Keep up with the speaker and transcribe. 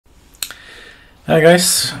Hi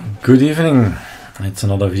guys, good evening. It's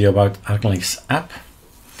another video about ArcoLinux App.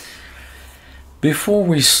 Before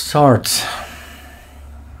we start,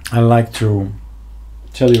 I'd like to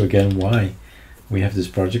tell you again why we have this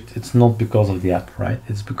project. It's not because of the app, right?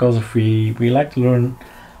 It's because of we like to learn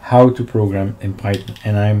how to program in Python,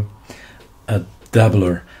 and I'm a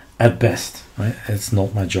dabbler at best, right? It's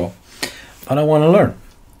not my job, but I want to learn.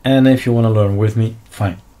 And if you want to learn with me,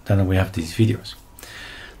 fine. Then we have these videos.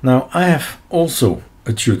 Now, I have also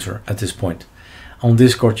a tutor at this point. On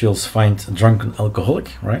Discord, you'll find a drunken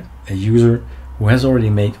alcoholic, right? A user who has already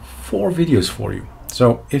made 4 videos for you.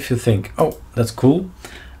 So if you think, oh, that's cool,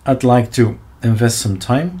 I'd like to invest some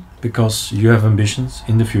time because you have ambitions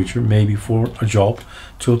in the future, maybe for a job,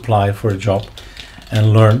 to apply for a job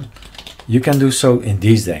and learn, you can do so in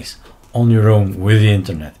these days on your own with the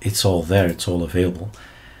internet. It's all there, it's all available.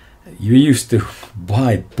 You used to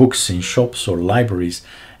buy books in shops or libraries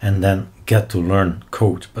and then get to learn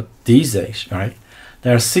code. But these days, right,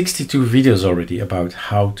 there are 62 videos already about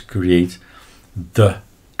how to create the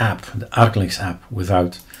app, the ArcoLinux app,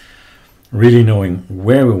 without really knowing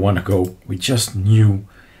where we want to go. We just knew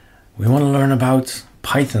we want to learn about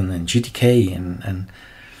Python and GTK and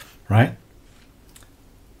right?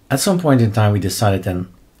 At some point in time, we decided then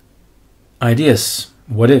ideas,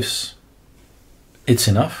 what ifs, it's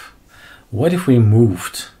enough. What if we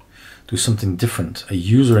moved to something different, a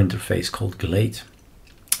user interface called Glade,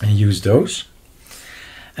 and use those?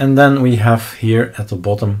 And then we have here at the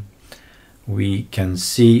bottom, we can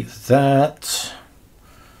see that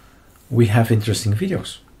we have interesting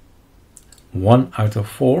videos. 1 out of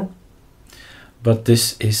 4, but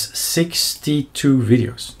this is 62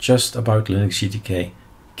 videos just about Linux GTK.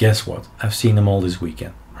 Guess what? I've seen them all this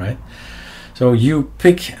weekend, right? So you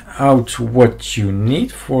pick out what you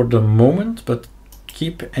need for the moment, but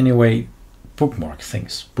keep anyway bookmark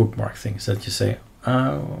things that you say,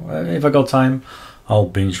 if I got time, I'll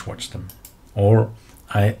binge watch them, or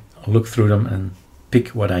I look through them and pick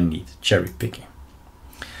what I need, cherry picking.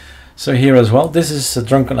 So here as well, this is a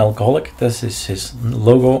drunken alcoholic. This is his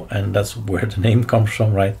logo, and that's where the name comes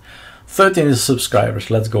from, right? 13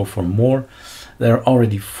 subscribers. Let's go for more. There are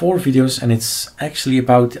already 4 videos, and it's actually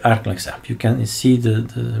about the ArcoLinux app. You can see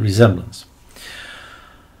the resemblance.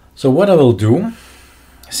 So what I will do,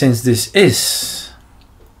 since this is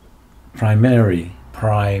primarily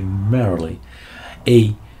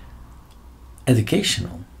a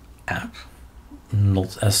educational app,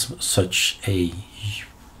 not as such a,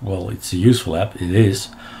 well, it's a useful app, it is,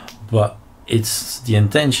 but the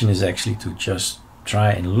intention is actually to just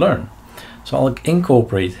try and learn. So I'll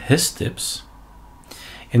incorporate his tips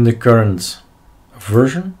in the current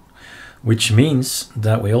version, which means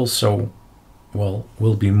that we also, well,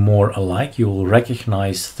 will be more alike. You will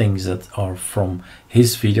recognize things that are from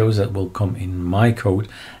his videos that will come in my code,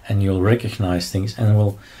 and you'll recognize things, and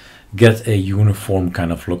we'll get a uniform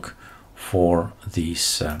kind of look for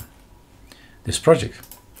these this project.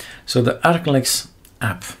 So the ArcoLinux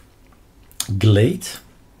app Glade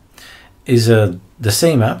is the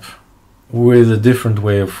same app with a different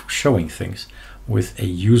way of showing things, with a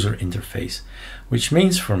user interface, which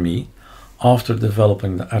means for me, after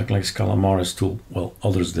developing the ArcoLinux Calamares tool, well,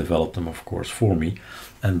 others developed them, of course, for me,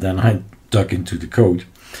 and then I dug into the code.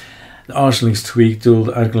 The ArcoLinux tweak tool,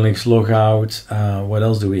 the ArcoLinux logout, what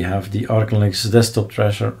else do we have? The ArcoLinux desktop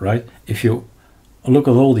tracker, right? If you look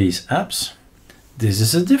at all these apps, this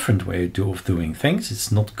is a different way of doing things.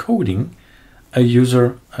 It's not coding a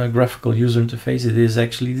graphical user interface. It is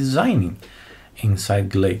actually designing inside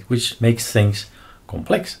Glade, which makes things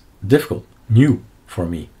complex, difficult, new for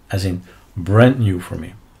me, as in brand new for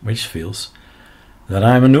me, which feels that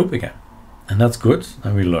I'm a noob again. And that's good,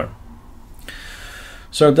 and we learn.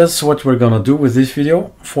 So that's what we're gonna do with this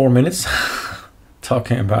video, 4 minutes,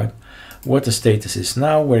 talking about what the status is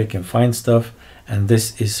now, where you can find stuff, and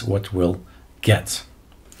this is what we'll get.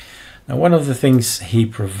 Now, one of the things he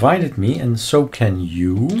provided me, and so can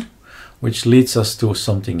you, which leads us to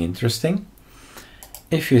something interesting.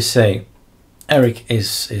 If you say, Eric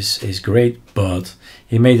is great, but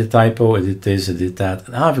he made a typo, I did this, I did that,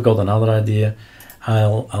 and I've got another idea,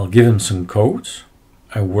 I'll give him some code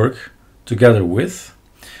I work together with.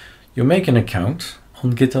 You make an account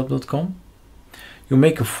on github.com, you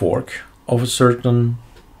make a fork of a certain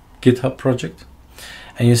GitHub project,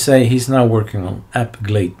 and you say he's now working on app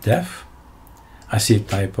Glade dev. I see a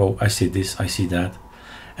typo, I see this, I see that,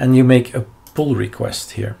 and you make a pull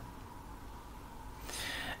request here.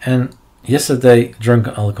 And yesterday,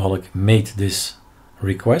 Drunken Alcoholic made this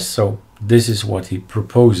request, so this is what he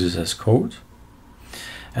proposes as code,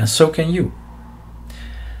 and so can you.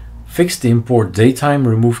 fix the import datetime,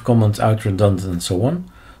 remove comments out redundant and so on.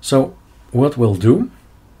 So what we'll do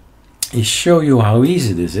is show you how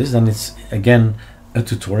easy this is, and it's again a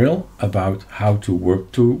tutorial about how to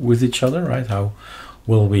work with each other, right? How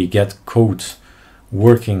will we get code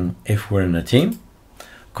working if we're in a team?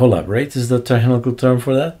 Collaborate is the technical term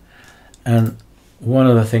for that. And one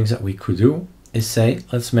of the things that we could do is say,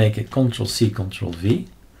 let's make it Ctrl+C, Ctrl+V.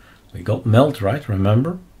 We got meld, right?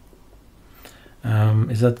 Remember?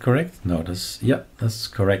 Is that correct? No, that's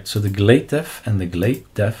correct. So the glade def and the glade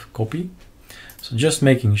def copy. So just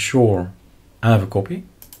making sure I have a copy.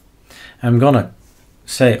 I'm gonna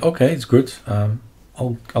say, okay, it's good.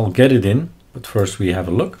 I'll get it in, but first we have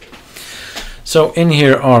a look. So in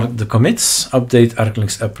here are the commits: update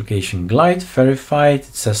ArcoLinux application glide, verified.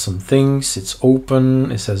 It says some things. It's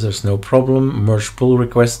open. It says there's no problem. Merge pull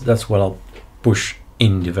request. That's what I'll push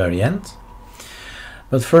in the very end.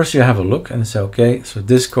 But first you have a look and say, okay, so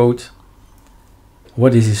this code,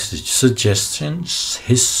 what is his suggestion?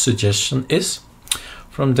 His suggestion is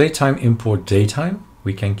from datetime import datetime.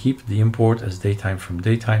 We can keep the import as datetime from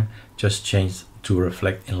datetime, just change to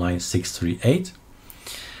reflect in line 638.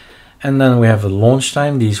 And then we have a launch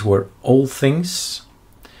time. These were all things.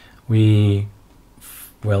 We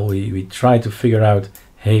try to figure out,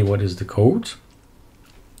 hey, what is the code?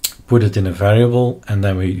 Put it in a variable, and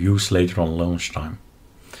then we use later on launch time.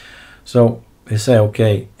 So we say,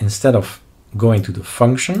 okay, instead of going to the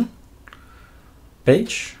function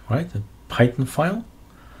page, right, the Python file,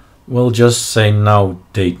 we'll just say now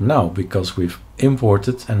date now, because we've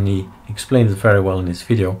imported, and he explained it very well in his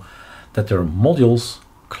video, that there are modules,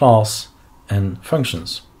 class and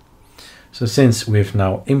functions. So since we've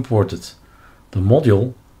now imported the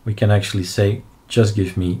module, we can actually say, just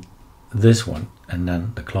give me this one, and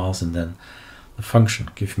then the class, and then the function,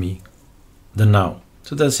 give me the now.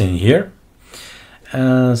 So that's in here.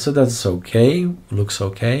 So that's okay, looks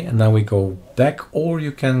okay. And then we go back, or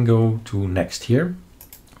you can go to next here,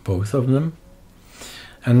 both of them.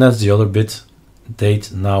 And that's the other bit,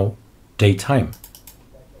 date now, datetime.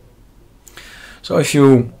 So if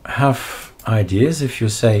you have ideas, if you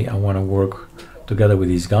say, I want to work together with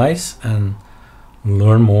these guys and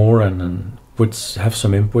learn more and have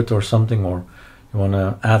some input or something, or you want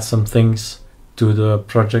to add some things to the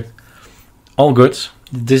project, all good.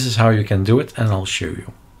 This is how you can do it, and I'll show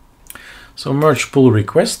you. So merge pull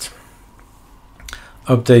request,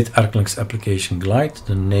 update ArcoLinux application glide.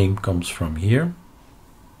 The name comes from here.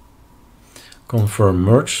 Confirm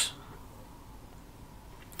merge.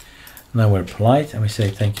 Now we're polite and we say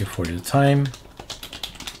thank you for your time.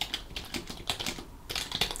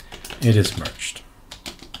 It is merged.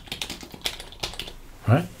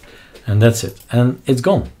 Right? And that's it. And it's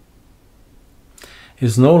gone.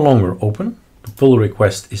 It's no longer open. The pull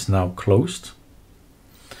request is now closed.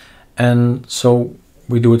 And so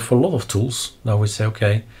we do it for a lot of tools. Now we say,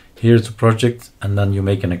 okay, here's the project, and then you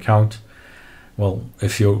make an account. Well,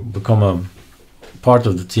 if you become a part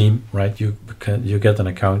of the team, right, you get an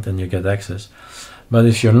account and you get access. But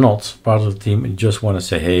if you're not part of the team, you just want to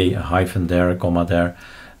say, hey, a hyphen there, a comma there,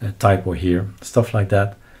 a typo here, stuff like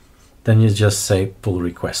that, then you just say pull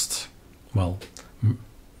request. Well,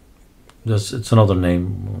 it's another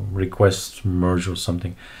name, request merge or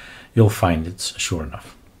something. You'll find it, sure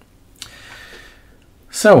enough.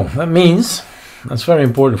 So that means, that's very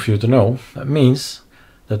important for you to know, that means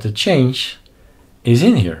that the change is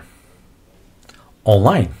in here,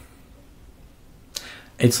 online.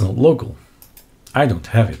 It's not local. I don't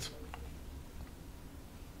have it.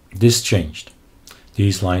 This changed.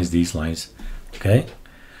 These lines, okay?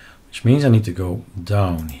 Which means I need to go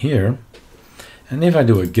down here. And if I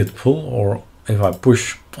do a git pull, or if I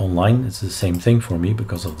push online, it's the same thing for me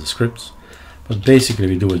because of the scripts. But basically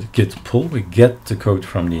we do a git pull, we get the code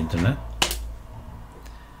from the internet.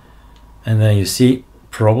 And then you see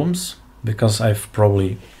problems, because I've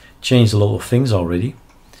probably changed a lot of things already.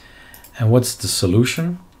 And what's the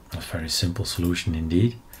solution? A very simple solution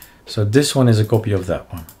indeed. So this one is a copy of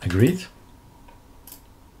that one. Agreed?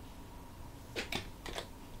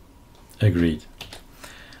 Agreed.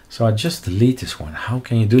 So I just delete this one. How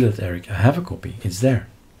can you do that, Eric? I have a copy. It's there.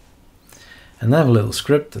 And I have a little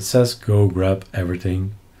script that says go grab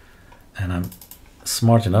everything. And I'm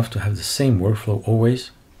smart enough to have the same workflow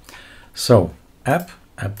always. So app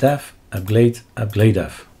dev, app glade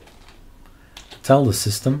dev. Tell the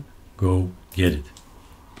system, go get it.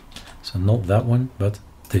 So not that one, but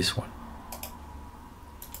this one.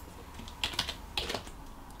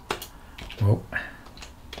 Whoa.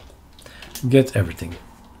 Get everything.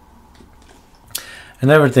 And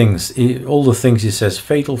everything's, all the things he says,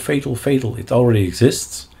 fatal, fatal, fatal, it already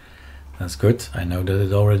exists. That's good. I know that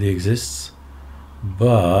it already exists,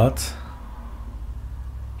 but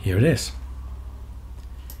here it is.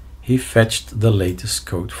 He fetched the latest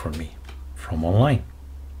code for me from online.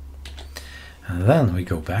 And then we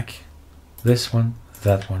go back. This one,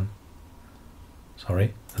 that one.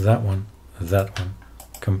 Sorry, that one, that one.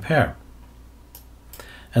 Compare.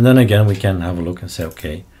 And then again, we can have a look and say,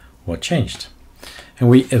 okay, what changed?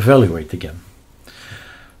 And we evaluate again.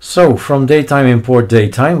 So from datetime, import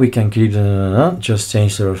datetime, we can keep just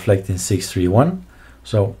change the reflect in 631.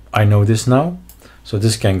 So I know this now. So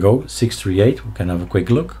this can go 638. We can have a quick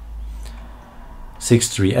look.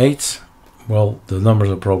 638. Well, the numbers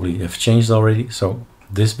are probably have changed already. So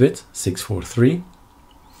this bit 643.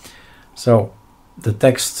 So the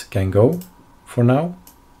text can go for now.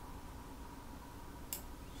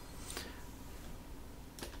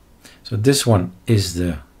 So this one is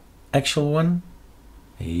the actual one.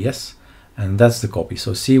 Yes. And that's the copy.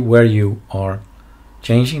 So see where you are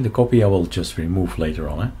changing. The copy I will just remove later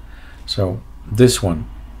on. So this one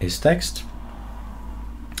is text.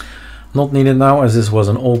 Not needed now, as this was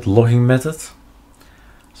an old logging method.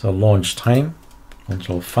 So launch time,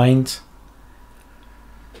 control find.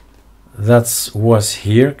 That was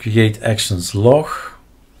here, create actions log.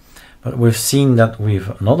 But we've seen that we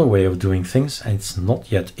have another way of doing things, and it's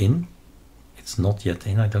not yet in. It's not yet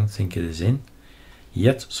in. I don't think it is in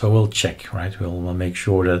yet. So we'll check, right? We'll make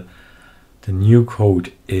sure that the new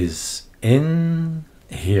code is in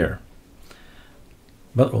here.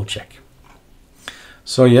 But we'll check.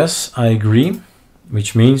 So yes, I agree,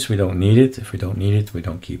 which means we don't need it. If we don't need it, we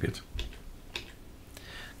don't keep it.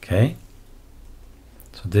 Okay.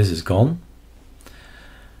 So this is gone.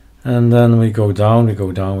 And then we go down, we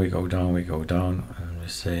go down, we go down, we go down, and we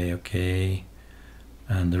say, okay.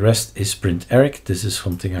 And the rest is print Eric. This is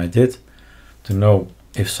something I did to know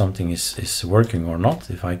if something is working or not.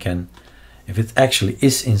 If it actually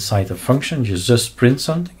is inside a function, you just print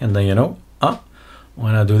something, and then you know,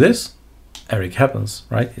 when I do this, Eric happens,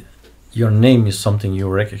 right? Your name is something you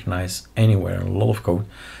recognize anywhere. A lot of code,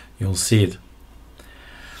 you'll see it.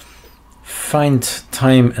 Find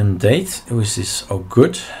time and date, which is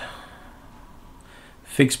good.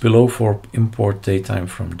 Fix below for import datetime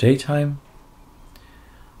from datetime.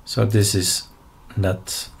 So this is,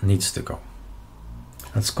 that needs to go.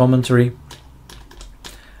 That's commentary.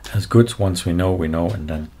 That's good. Once we know, and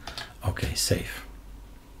then, okay, save.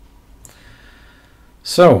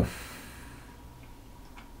 So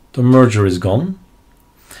the merger is gone,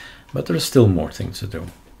 but there's still more things to do.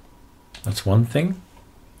 That's one thing.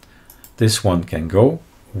 This one can go.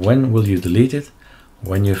 When will you delete it?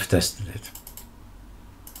 When you've tested it.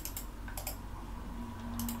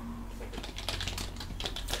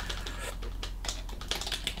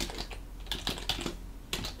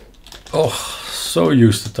 Oh, so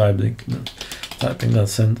used to typing that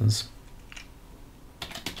sentence.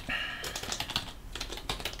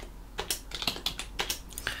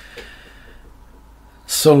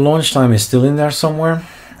 So launch time is still in there somewhere.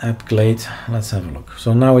 AppGlade, let's have a look.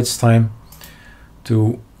 So now it's time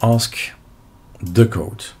to ask the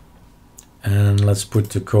code. And let's put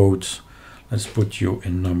the code, let's put you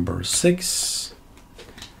in number 6.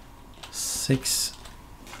 6.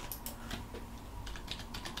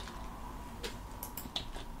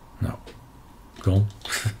 No, gone.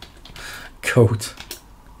 Code.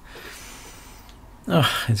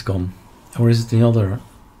 It's gone. Or is it the other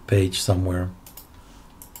page somewhere?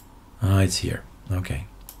 It's here. Okay.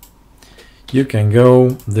 You can go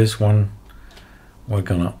this one. We're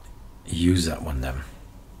gonna use that one then.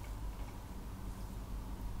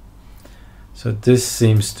 So this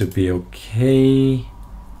seems to be okay.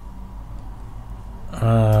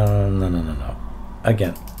 No.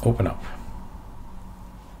 Again, open up.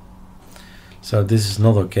 So this is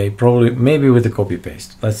not okay. Probably, maybe with the copy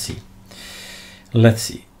paste. Let's see. Let's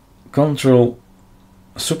see. Control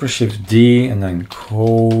Super Shift D and then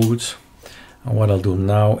code. And what I'll do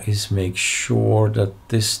now is make sure that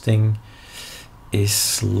this thing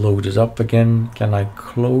is loaded up again. Can I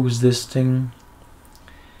close this thing?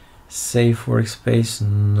 Save workspace?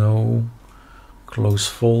 No. Close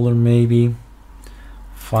folder maybe.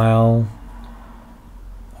 File.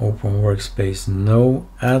 Open workspace? No.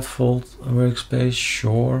 Add folder workspace?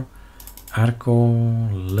 Sure.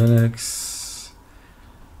 ArcoLinux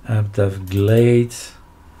App Dev Glade.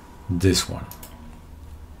 This one.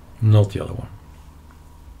 Not the other one.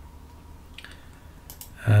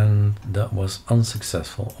 And that was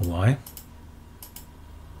unsuccessful. Why?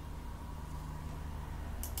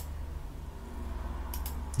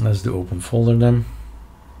 Let's do open folder then.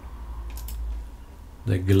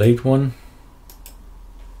 The Glade one.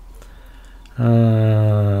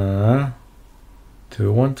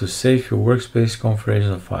 to save your workspace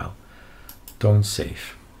configuration file. Don't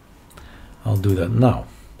save. I'll do that now.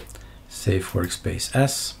 Save workspace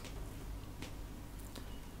as.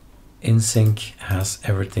 InSync has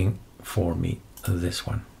everything for me. This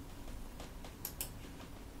one.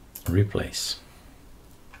 Replace.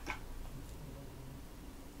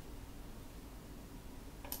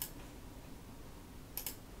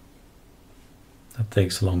 That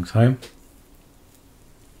takes a long time.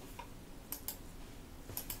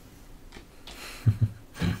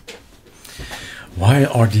 Why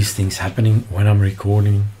are these things happening when I'm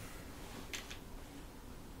recording?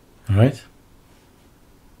 All right.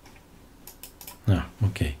 No,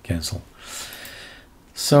 okay, cancel.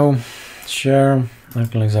 So, share,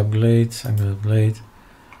 ArcoLinux upgrade.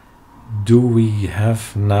 Do we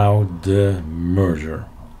have now the merger?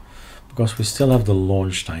 Because we still have the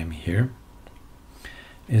launch time here.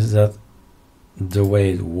 Is that the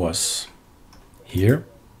way it was here?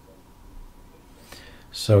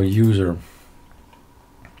 So user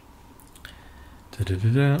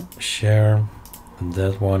share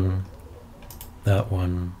that one.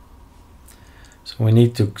 So we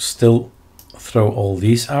need to still throw all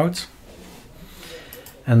these out,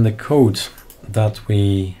 and the code that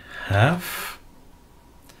we have,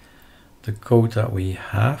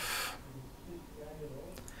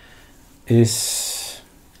 is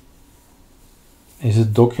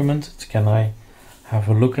it documented? Can I have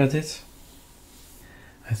a look at it?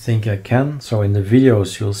 I think I can. So in the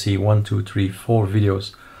videos you'll see 1, 2, 3, 4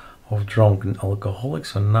 videos of Drunken Alcoholic.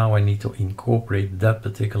 So now I need to incorporate that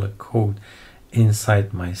particular code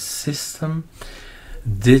inside my system.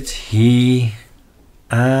 Did he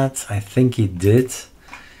add? I think he did.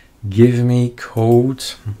 Give me code.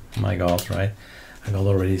 My God, right? I got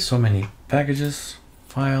already so many packages,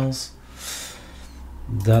 files,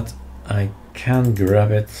 that I can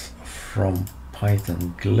grab it from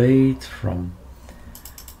Python Glade, from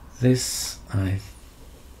this. I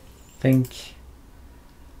think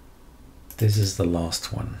this is the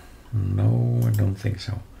last one. No, I don't think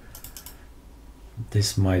so.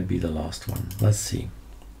 This might be the last one. Let's see.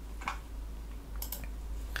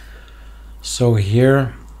 So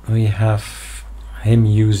here we have him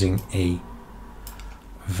using a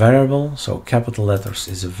variable. So capital letters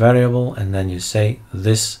is a variable, and then you say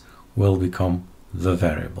this will become the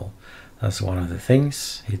variable. That's one of the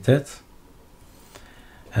things he did.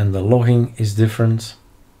 And the logging is different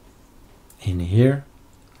in here.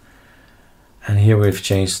 And here we've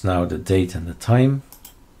changed now the date and the time.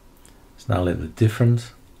 It's now a little bit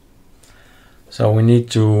different. So we need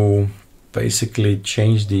to basically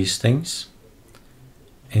change these things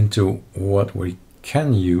into what we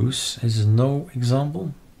can use. Is no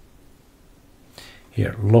example.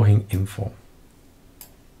 Here, logging info.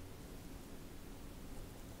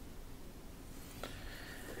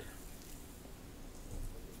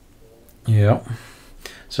 Yeah.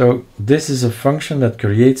 So this is a function that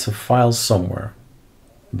creates a file somewhere.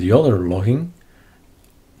 The other logging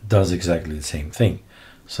does exactly the same thing.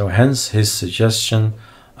 So hence his suggestion,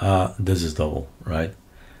 this is double, right?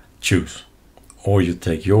 Choose. Or you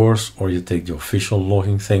take yours, or you take the official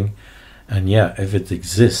logging thing. And yeah, if it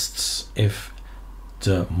exists, if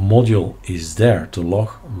the module is there to log,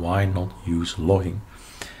 why not use logging?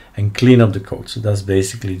 And clean up the code. So that's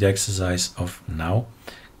basically the exercise of now.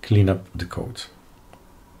 Clean up the code.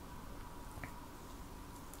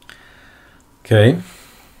 Okay.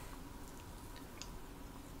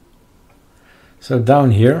 So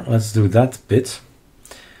down here, let's do that bit.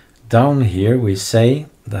 Down here we say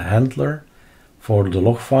the handler for the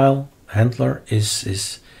log file handler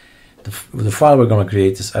is the file we're going to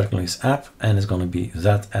create is ArcoLinux App, and it's going to be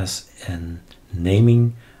that as in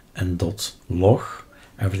naming and .log.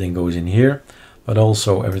 Everything goes in here, but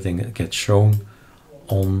also everything that gets shown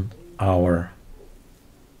on our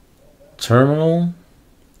terminal.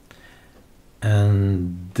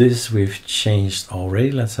 And this we've changed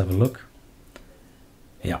already. Let's have a look.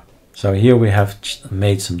 Yeah, so here we have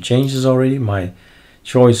made some changes already. My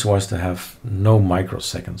choice was to have no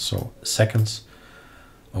microseconds, so seconds.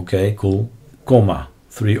 Okay, cool. Comma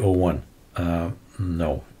 301.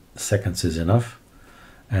 No, seconds is enough.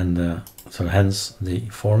 And so hence the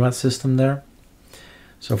format system there.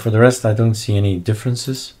 So for the rest, I don't see any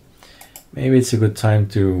differences. Maybe it's a good time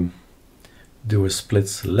to do a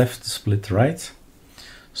split left, split right.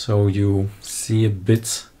 So you see a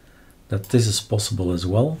bit that this is possible as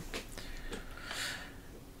well.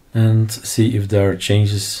 And see if there are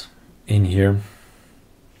changes in here,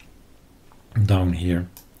 down here.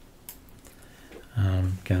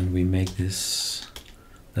 Can we make this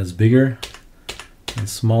that's bigger and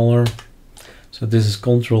smaller? So this is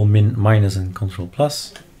Control minus and Control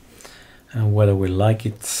plus. And whether we like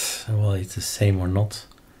it, well, it's the same or not,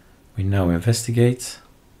 we now investigate.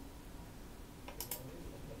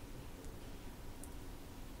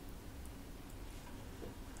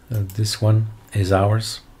 This one is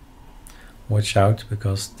ours. Watch out,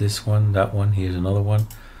 because this one, that one, here's another one.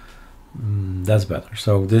 That's better.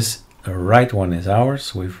 So this right one is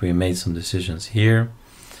ours. We made some decisions here,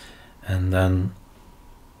 and then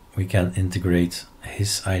we can integrate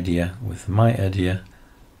his idea with my idea,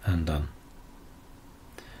 and done.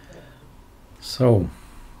 So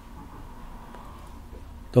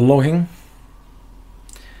the logging,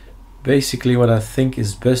 basically what I think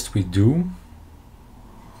is best we do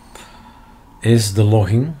is the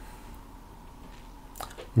logging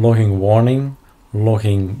warning,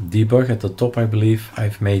 logging debug at the top. I believe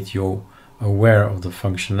I've made you aware of the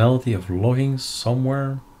functionality of logging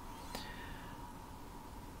somewhere.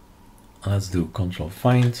 Let's do control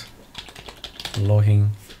find,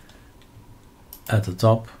 logging at the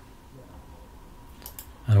top,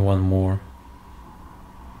 and one more.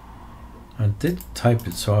 I did type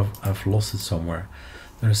it, so I've lost it somewhere.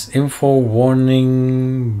 There's info,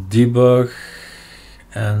 warning, debug,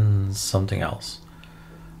 and something else.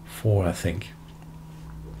 4, I think.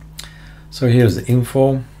 So here's the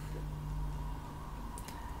info.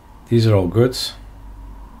 These are all good.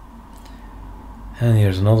 And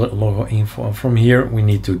here's another logo info. And from here we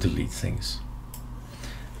need to delete things,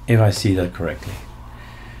 if I see that correctly.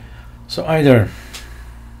 So either,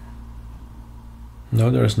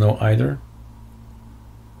 no, there is no either.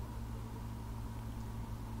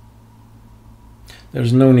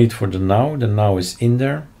 There's no need for the now is in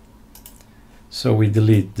there. So we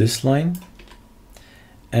delete this line,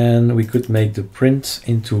 and we could make the print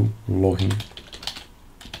into logging.info.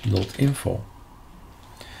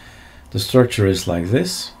 The structure is like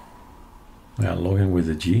this. Yeah, logging with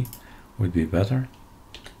a G would be better.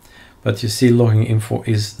 But you see, logging info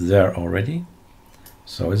is there already,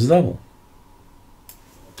 so it's double.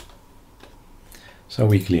 So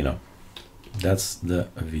we clean up. That's the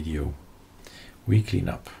video. We clean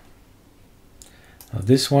up. Now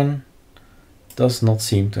this one does not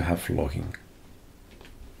seem to have logging.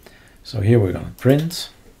 So here we're going to print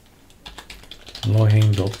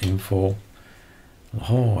logging.info.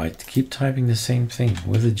 Oh, I keep typing the same thing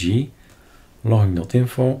with a G.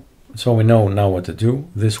 Logging.info. So we know now what to do.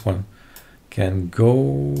 This one can go.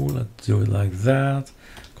 Let's do it like that.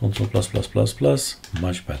 Control plus plus plus plus.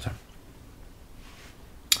 Much better.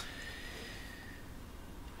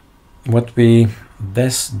 What we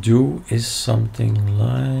best do is something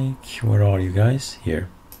like, where are you guys? Here.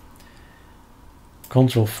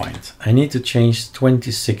 Control find. I need to change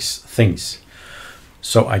 26 things.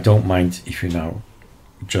 So I don't mind if you now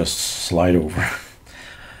just slide over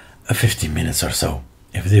a 15 minutes or so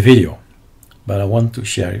of the video. But I want to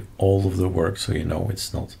share all of the work so you know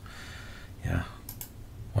it's not, yeah,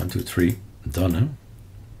 1, 2, 3, done.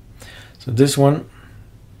 Huh? So this one,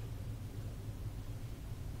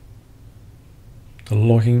 the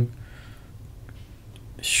logging,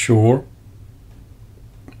 sure,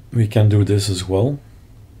 we can do this as well.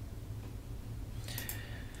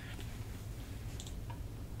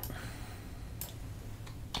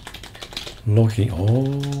 Logging,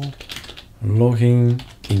 oh, logging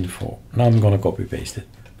info. Now I'm gonna copy paste it,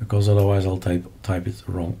 because otherwise I'll type it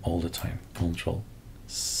wrong all the time. Control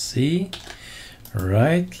C.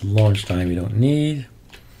 Right, launch time we don't need.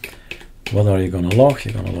 What are you gonna log?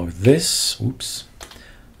 You're gonna log this. Oops.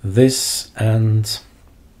 This, and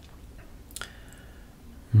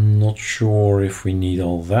not sure if we need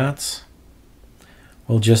all that.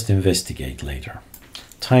 We'll just investigate later.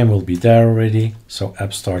 Time will be there already, so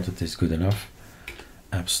app started is good enough.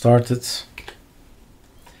 App started,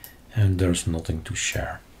 and there's nothing to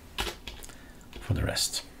share for the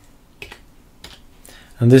rest.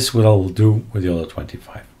 And this is what I will do with the other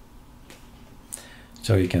 25.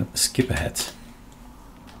 So you can skip ahead.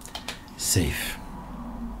 Save.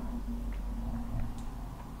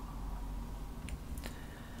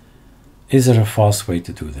 Is there a fast way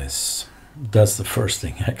to do this? That's the first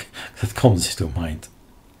thing that comes to mind.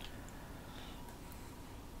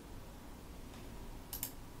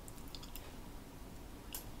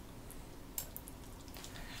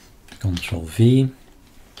 Control V.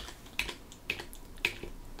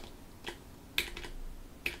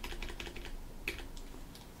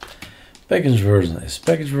 Package version is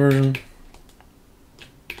package version.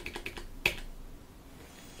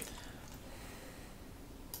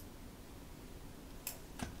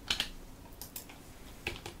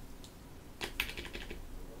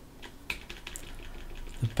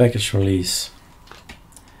 Package release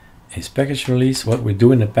is package release. What we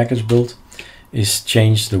do in the package build is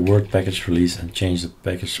change the word package release and change the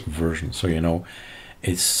package version. So you know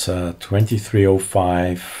it's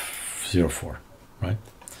 230504, right?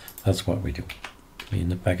 That's what we do. In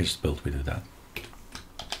the package build we do that.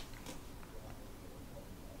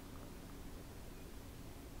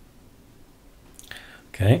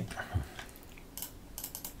 Okay.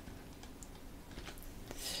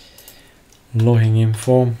 Logging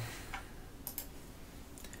info.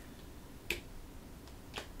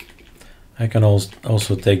 I can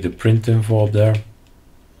also take the print info up there.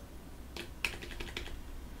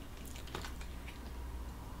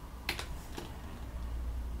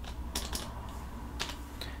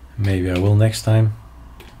 Maybe I will next time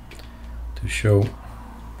to show. You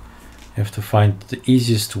have to find the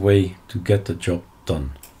easiest way to get the job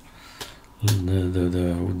done.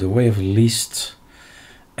 The way of least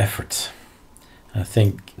effort. I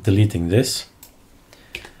think deleting this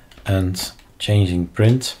and changing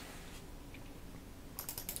print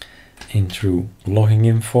into logging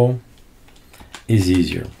info is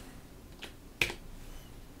easier.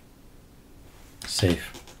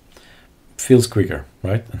 Save. Feels quicker,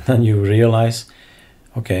 right? And then you realize,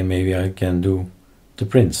 okay, maybe I can do the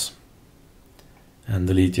prints and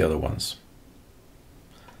delete the other ones.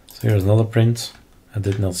 So here's another print. I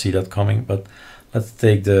did not see that coming, but let's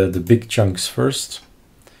take the big chunks first.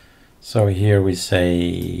 So here we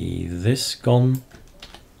say this gone,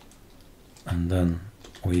 and then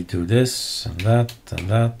we do this and that and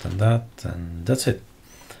that and that, and that's it.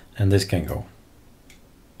 And this can go.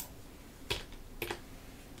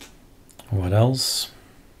 What else?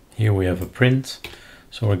 Here we have a print.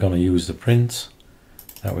 So we're going to use the print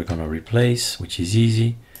that we're going to replace, which is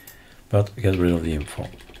easy, but get rid of the info.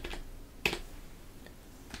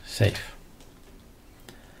 Save.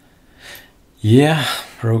 Yeah,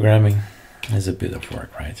 programming is a bit of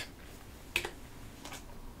work, right?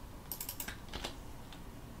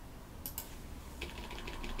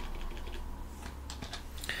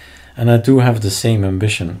 And I do have the same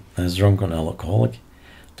ambition as Drunken Alcoholic.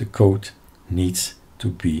 The code needs to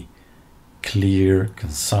be clear,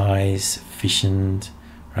 concise, efficient,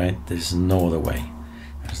 right? There's no other way.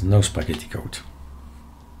 There's no spaghetti code.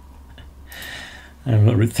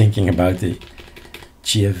 I'm thinking about the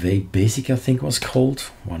GFA Basic, I think was called,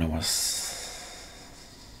 when I was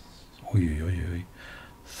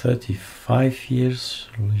 35 years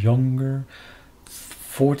younger,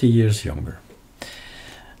 40 years younger.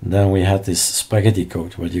 Then we had this spaghetti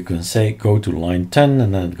code where you can say go to line 10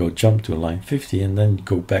 and then go jump to line 50 and then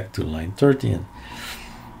go back to line 30, and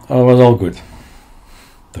oh, it was all good.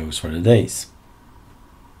 Those were the days.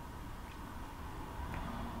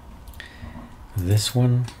 This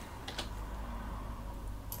one,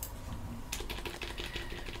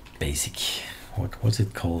 Basic, what was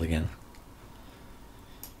it called again?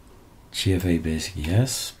 GFA Basic,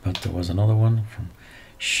 yes, but there was another one from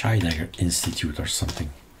Scheidegger Institute or something.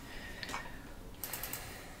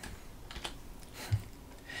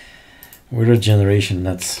 We're a generation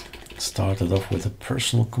that's started off with a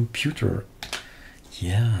personal computer.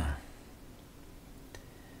 Yeah.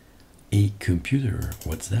 A computer,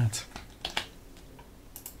 what's that?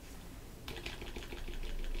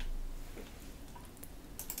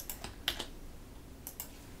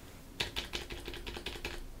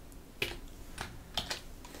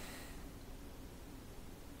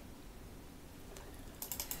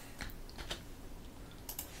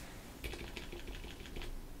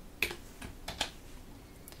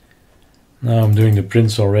 Now I'm doing the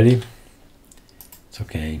prints already. It's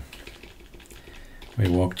okay. We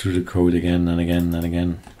walk through the code again and again and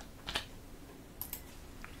again.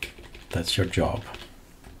 That's your job.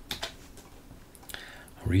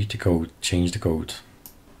 Read the code, change the code.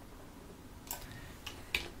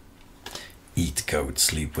 Eat code,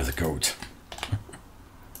 sleep with the code.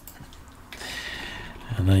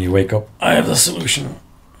 And then you wake up, I have the solution.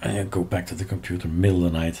 And you go back to the computer, middle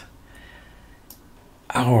of the night.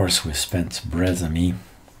 Hours we spent, Brett and me,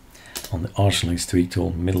 on the ArcoLinux tweak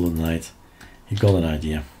tool, middle of the night. He got an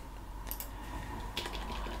idea.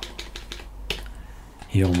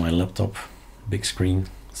 He on my laptop, big screen,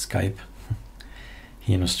 Skype.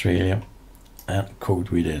 He in Australia, and code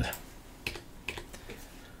we did.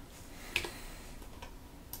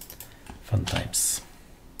 Fun times.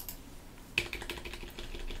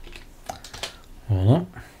 Voila.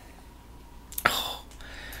 Oh,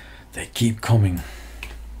 they keep coming.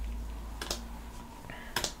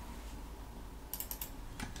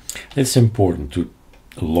 It's important to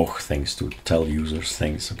log things, to tell users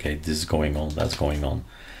things. Okay, this is going on, that's going on.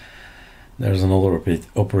 There's another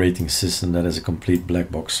operating system that is a complete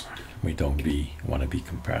black box. We don't want to be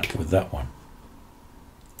compared with that one.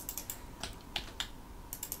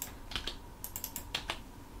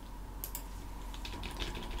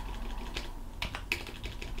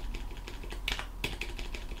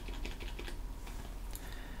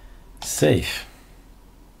 Save.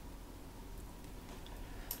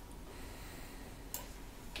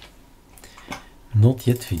 Not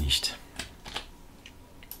yet finished.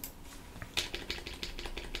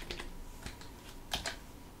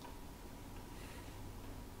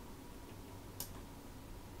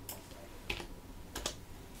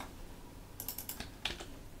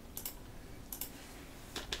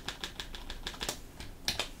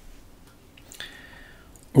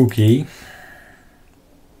 Okay.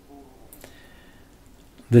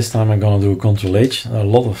 This time I'm gonna do a Control H. A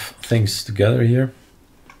lot of things together here.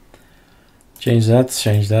 Change that,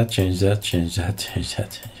 change that, change that, change that, change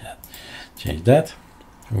that, change that, change that.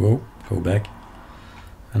 Whoa, go back.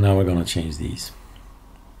 And now we're gonna change these.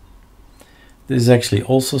 This is actually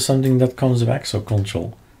also something that comes back, so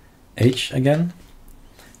Control H again,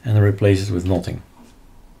 and replace it with nothing.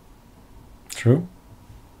 True?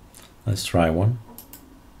 Let's try one.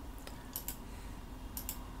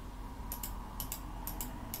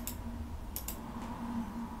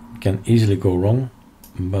 Can easily go wrong,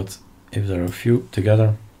 but if there are a few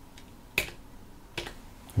together,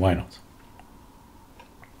 why not?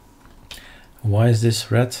 Why is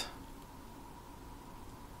this red?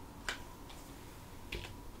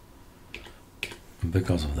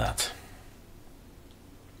 Because of that.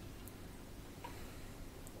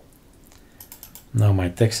 Now my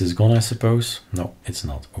text is gone, I suppose. No, it's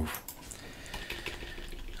not. Oof.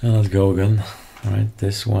 And let's go again. All right,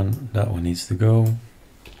 this one, that one needs to go.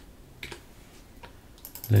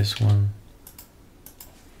 This one.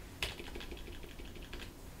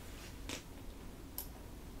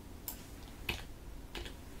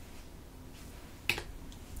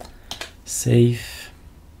 Save.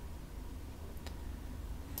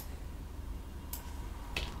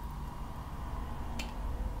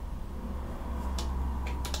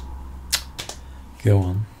 Go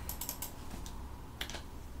on.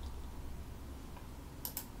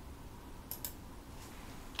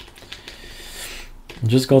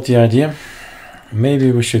 Just got the idea.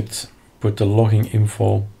 Maybe we should put the logging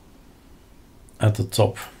info at the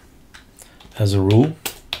top as a rule.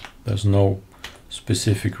 There's no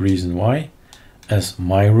specific reason why, as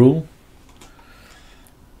my rule.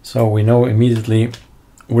 So we know immediately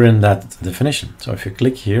we're in that definition. So if you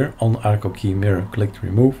click here on Arco key mirror, click to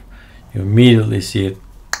remove, you immediately see it.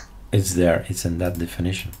 It's there. It's in that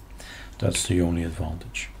definition. That's the only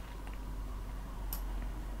advantage.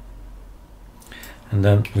 And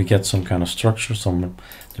then we get some kind of structure.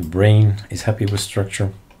 The brain is happy with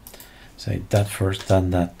structure. Say that first,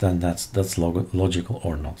 then that, then that's logical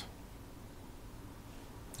or not.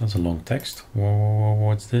 That's a long text. Whoa,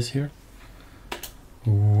 what's this here?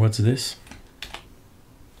 What's this?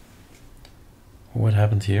 What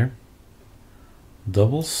happened here?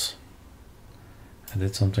 Doubles. I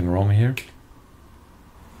did something wrong here.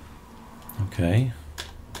 Okay.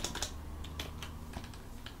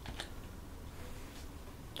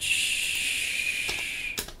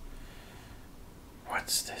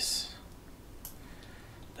 What's this?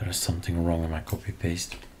 There is something wrong in my copy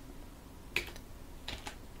paste.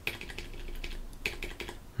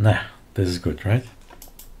 Nah, this is good, right?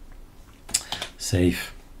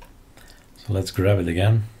 Save. So let's grab it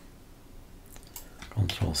again.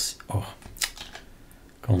 Control C. Oh,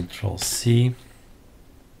 Control C.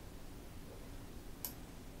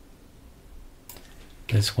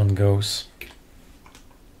 This one goes.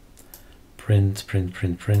 Print, print,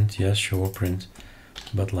 print, print. Yes, sure, print.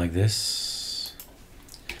 But like this,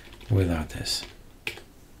 without this.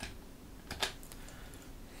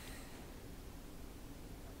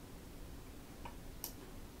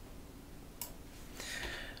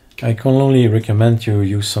 I can only recommend you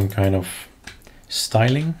use some kind of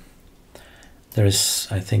styling. There is,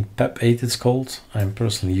 I think, PEP 8 it's called. I'm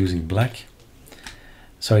personally using black.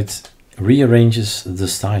 So it rearranges the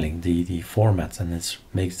styling, the format, and it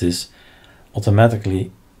makes this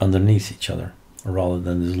automatically underneath each other rather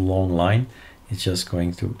than this long line. It's just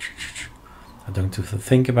going to, I don't have to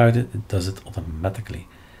think about it, it does it automatically.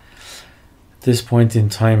 At this point in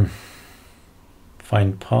time,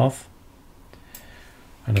 find path.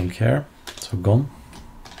 I don't care, so gone.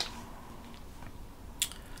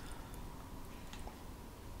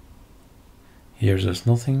 Here there's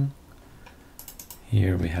nothing.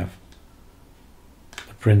 Here we have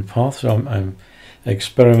the print path. So I'm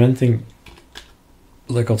experimenting.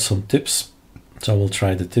 I got some tips, so we'll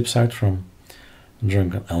try the tips out from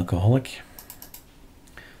Drunken Alcoholic.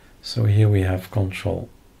 So here we have Control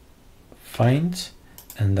Find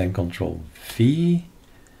and then Control V.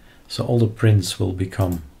 So all the prints will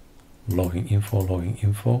become logging info, logging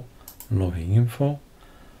info, logging info,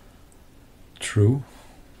 true,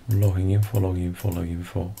 logging info, logging info, logging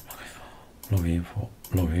info, log info.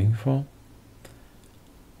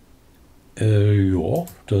 Yeah,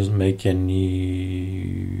 doesn't make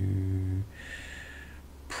any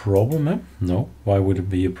problem, eh? No, why would it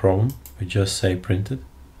be a problem? We just say printed,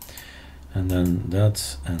 and then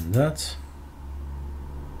that and that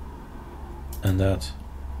and that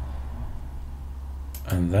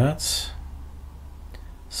and that.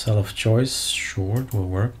 Cell of choice, sure, it will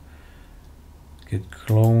work. Git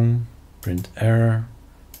clone, print error,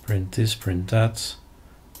 print this, print that,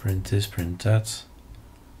 print this, print that,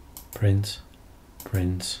 print,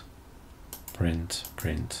 print, print,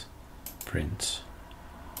 print, print,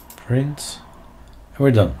 print, and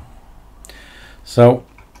we're done. So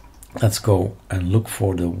let's go and look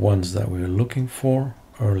for the ones that we were looking for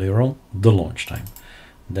earlier on, the launch time.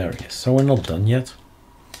 There it is. So we're not done yet.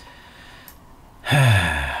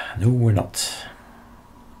 No, we're not.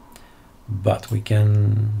 But we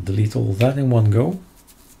can delete all that in one go.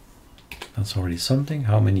 That's already something.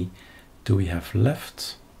 How many do we have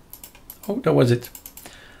left? Oh, that was it.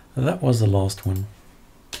 That was the last one.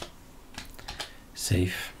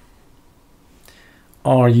 Save.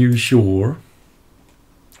 Are you sure?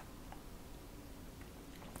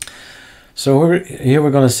 So here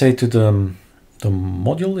we're going to say to the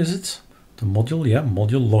module, is it? The module, yeah,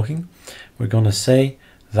 module logging. We're going to say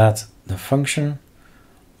that the function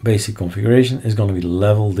basic configuration is going to be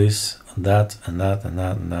level this, and that, and that, and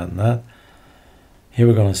that, and that, and that. Here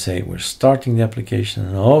we're going to say we're starting the application,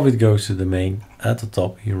 and all of it goes to the main. At the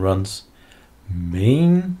top, he runs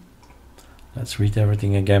main. Let's read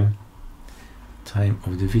everything again. Time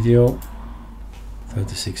of the video,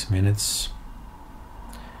 36 minutes.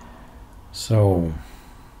 So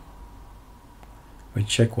we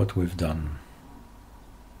check what we've done.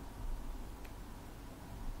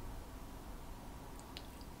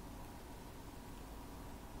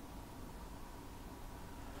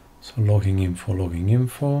 So logging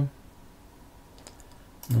info.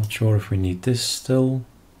 Not sure if we need this still.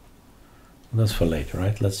 That's for later,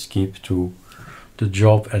 right? Let's keep to the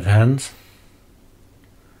job at hand.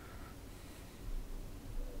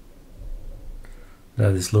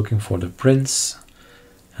 That is looking for the prints,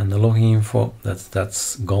 and the logging info,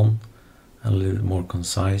 that's gone, a little bit more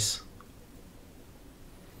concise.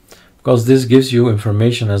 Because this gives you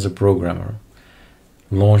information as a programmer.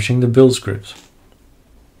 Launching the build script.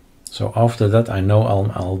 So after that, I know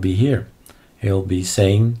I'll be here. He'll be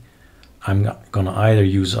saying, I'm gonna either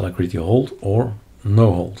use Alacrity hold or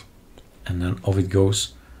no hold. And then off it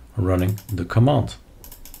goes running the command.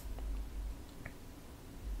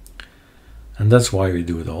 And that's why we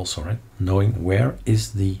do it also, right? Knowing where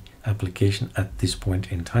is the application at this point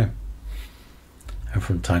in time. And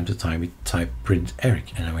from time to time we type print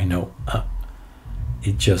Eric, and then we know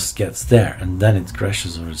it just gets there, and then it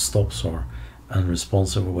crashes or it stops or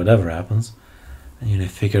unresponsive or whatever happens, and you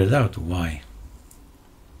figure it out why.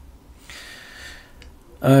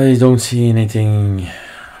 I don't see anything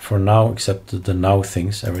for now except the now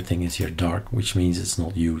things. Everything is here dark, which means it's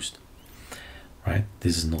not used, right?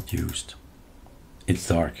 This is not used. It's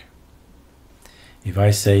dark. If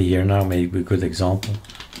I say here now, maybe a good example,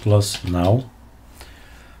 plus now,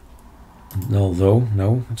 although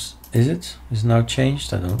no, is it now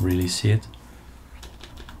changed? I don't really see it.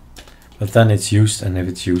 But then it's used, and if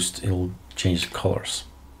it's used, it'll change the colors.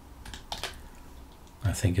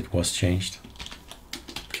 I think it was changed.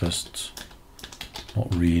 Just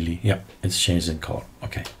not really. Yeah, it's changed in color.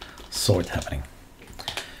 Okay, saw it happening.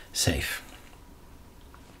 Save.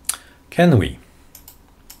 Can we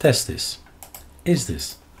test this? Is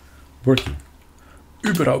this working?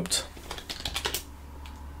 Überhaupt?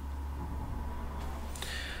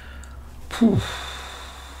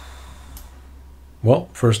 Well,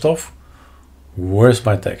 first off, where's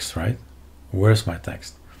my text, right? Where's my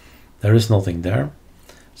text? There is nothing there.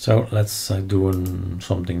 So let's do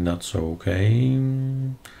something that's okay.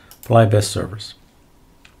 Apply best servers.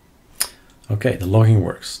 Okay, the logging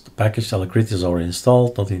works. The package Alacrity is already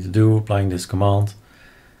installed, nothing to do, applying this command,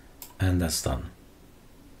 and that's done.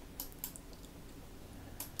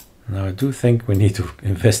 Now I do think we need to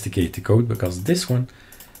investigate the code, because this one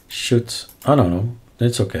should, oh no,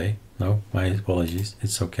 it's okay. No, my apologies,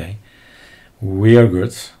 it's okay. We are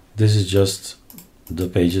good. This is just the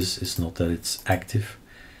pages, it's not that it's active.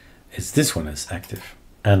 It's this one is active,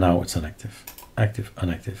 and now it's inactive. Active,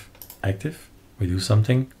 inactive, active. We do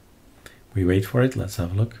something, we wait for it, let's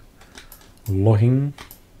have a look. Logging,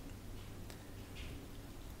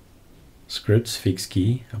 scripts, fix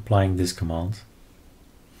key, applying this command.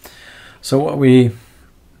 So what we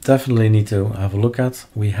definitely need to have a look at,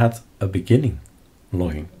 we had a beginning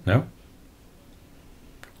logging, no?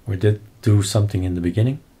 We did do something in the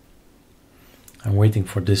beginning. I'm waiting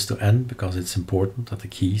for this to end because it's important that the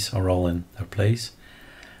keys are all in their place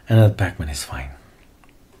and that Pacman is fine.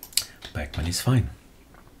 Pacman is fine.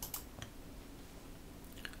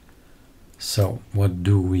 So what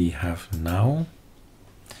do we have now?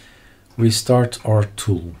 We start our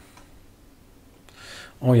tool.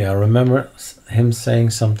 Oh yeah, I remember him saying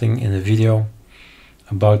something in the video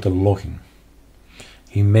about the logging.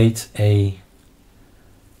 He made a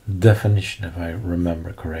definition, if I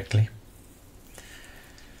remember correctly.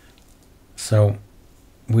 So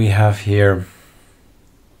we have here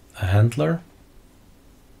a handler,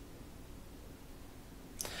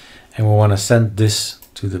 and we want to send this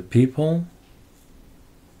to the people.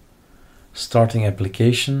 Starting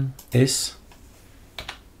application is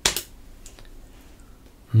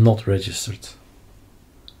not registered.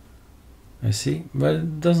 I see, but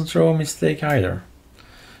it doesn't throw a mistake either.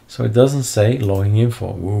 So it doesn't say logging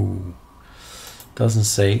info. Woo. Doesn't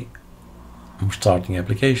say starting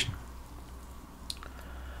application.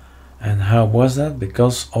 And how was that?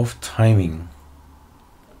 Because of timing.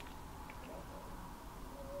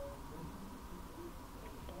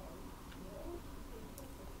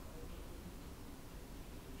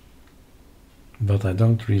 But I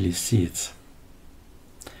don't really see it.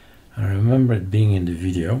 I remember it being in the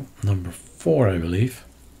video, number 4, I believe,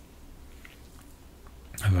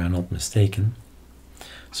 if I'm not mistaken.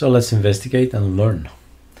 So let's investigate and learn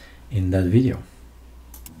in that video.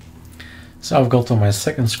 So I've got on my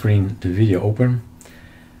second screen the video open.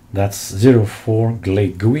 That's 04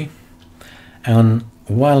 Glade GUI. And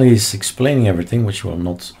while he's explaining everything, which will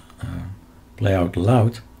not play out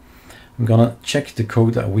loud, I'm gonna check the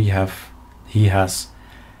code that he has,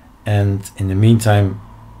 and in the meantime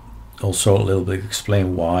also a little bit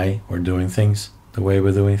explain why we're doing things the way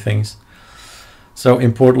we're doing things. So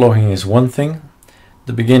import logging is one thing.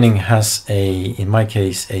 The beginning has in my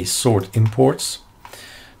case, a sort imports.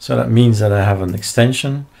 So that means that I have an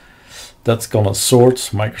extension that's gonna sort.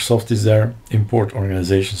 Microsoft is there, import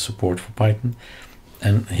organization support for Python,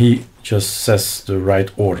 and he just says the right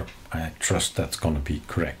order. I trust that's gonna be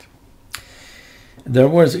correct. There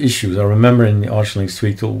was issues, I remember, in the ArcoLinux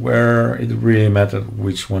tweak tool where it really mattered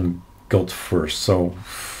which one got first. So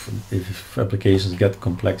if applications get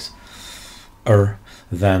complex,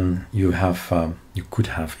 then you could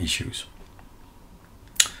have issues.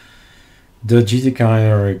 The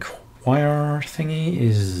GTK require thingy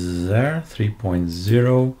is there,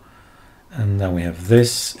 3.0, and then we have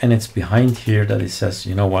this, and it's behind here that it says,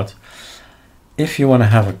 you know what, if you want to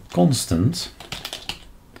have a constant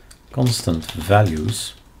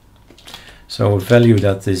values, so a value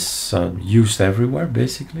that is used everywhere,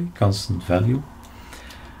 basically constant value,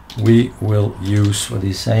 we will use what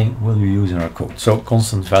he's saying will you use in our code. So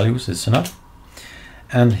constant values is enough,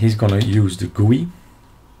 and he's going to use the GUI,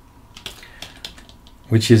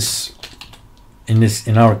 which is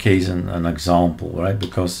in our case an example, right?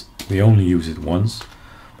 Because we only use it once.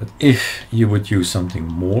 But if you would use something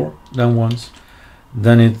more than once,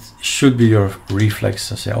 then it should be your reflex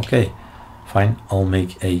to say, okay, fine, I'll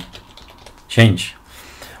make a change.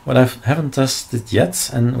 What I haven't tested yet,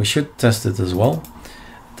 and we should test it as well,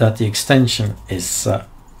 that the extension is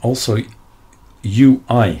also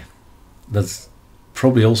UI. That's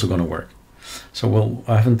probably also going to work. So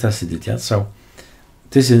I haven't tested it yet. So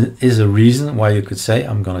this is a reason why you could say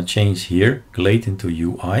I'm going to change here Glade into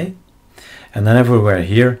UI, and then everywhere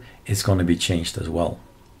here it's going to be changed as well.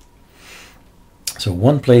 So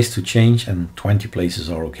one place to change and 20 places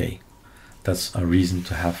are okay. That's a reason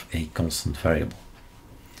to have a constant variable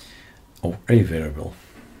or a variable.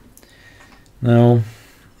 Now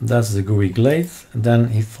that's the GUI Glade. And then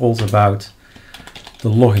he thought about the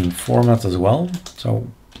logging format as well. So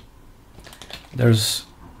there's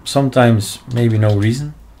sometimes maybe no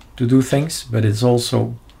reason to do things, but it's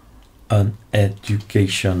also an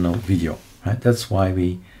educational video, right? That's why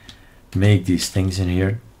we make these things in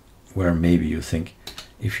here, where maybe you think,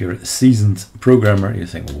 if you're a seasoned programmer, you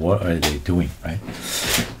think, what are they doing, right?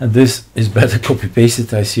 And this is better copy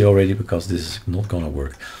pasted, I see already, because this is not gonna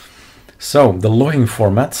work. So the logging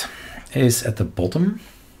format is at the bottom.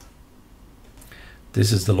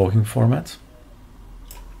 This is the logging format.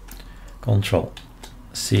 Control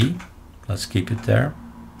C, let's keep it there.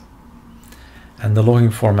 And the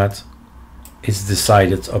logging format is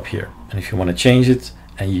decided up here. And if you want to change it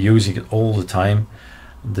and you're using it all the time,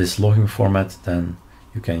 this logging format, then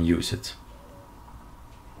you can use it.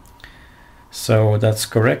 So that's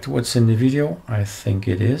correct what's in the video. I think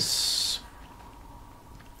it is.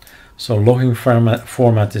 So logging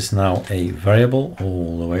format is now a variable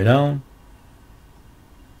all the way down.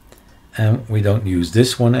 And we don't use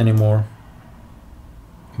this one anymore.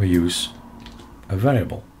 We use a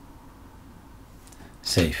variable.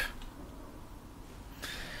 Save.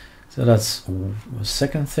 So that's the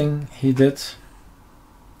second thing he did.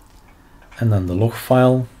 And then the log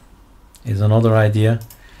file is another idea.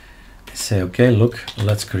 Say, okay, look,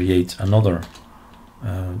 let's create another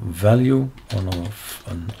value, or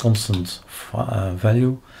a constant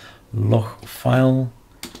value, log file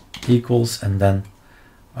equals, and then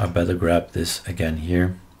I better grab this again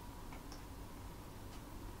here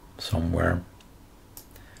somewhere.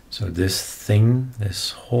 So this thing,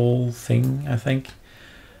 this whole thing, I think,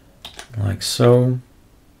 like so,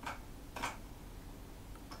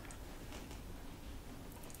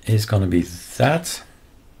 is going to be that.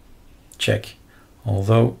 Check.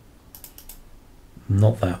 Although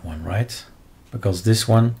not that one, right? Because this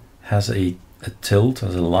one has a tilde,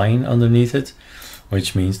 has a line underneath it,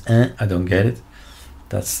 which means I don't get it.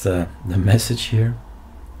 That's the message here.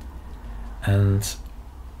 And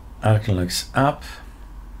ArcoLinux App,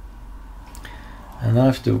 and I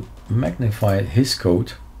have to magnify his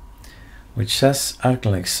code, which says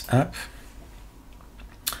ArcoLinux App.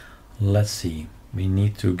 Let's see, we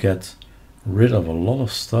need to get rid of a lot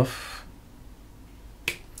of stuff,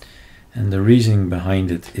 and the reasoning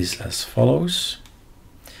behind it is as follows.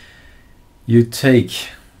 You take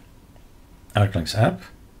ArcoLinux App,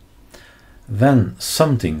 then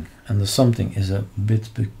something, and the something is a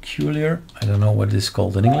bit peculiar, I don't know what it is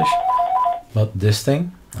called in English, but this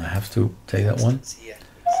thing, I have to take that one.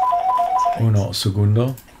 Uno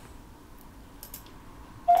segundo.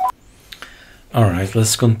 Alright,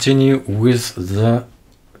 let's continue with the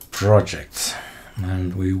project.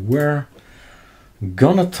 And we were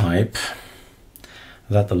gonna type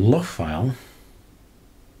that the log file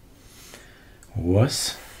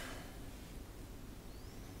was,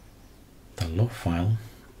 the log file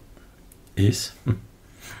is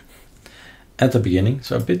at the beginning,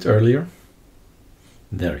 so a bit earlier.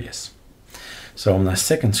 There he is. So on the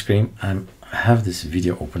second screen, I have this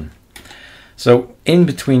video open. So in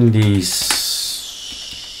between these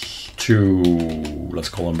two, let's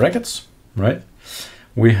call them brackets, right?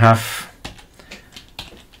 We have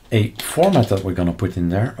a format that we're gonna put in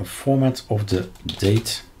there, a format of the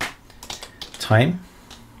date time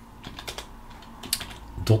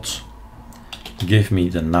dot give me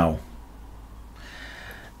the now.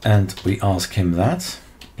 And we ask him that,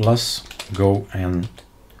 plus go and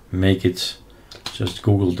make it, just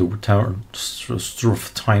Google the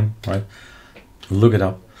struff time, right? Look it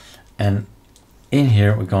up, and in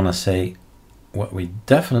here we're gonna say what we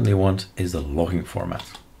definitely want is the logging format.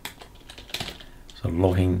 So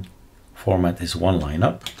logging format is one line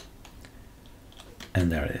up,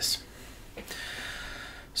 and there it is.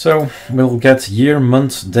 So we'll get year,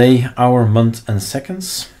 month, day, hour, month, and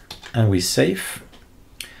seconds, and we save.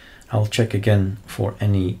 I'll check again for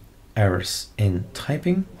any errors in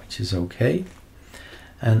typing, which is okay.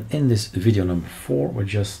 And in this video number 4, we'll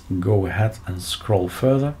just go ahead and scroll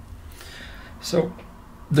further. So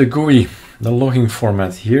the GUI, the logging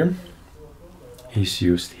format here is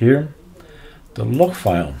used here. The log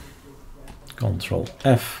file, Control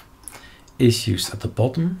F, is used at the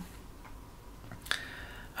bottom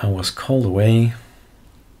and was called away.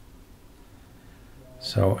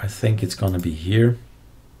 So I think it's going to be here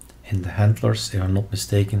in the handlers, if I'm not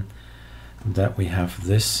mistaken, that we have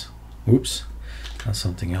this. Oops, that's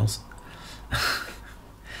something else.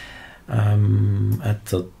 At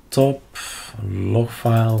the top, log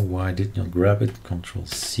file, why did not grab it? Control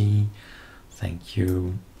C, thank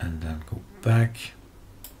you, and then go back.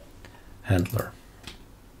 Handler.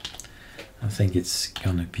 I think it's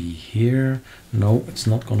gonna be here. No, it's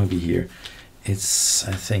not gonna be here. It's,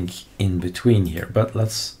 I think, in between here, but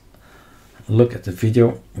let's look at the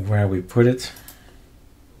video where we put it.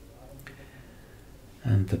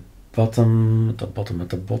 And the bottom,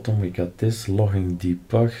 we got this logging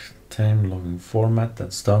debug time, logging format,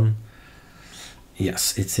 that's done.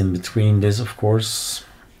 Yes, it's in between this, of course,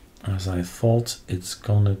 as I thought it's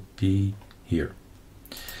gonna be here.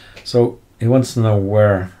 So he wants to know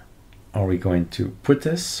where are we going to put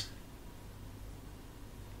this.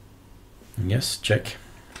 Yes, check.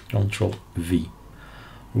 Control V.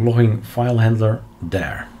 Logging file handler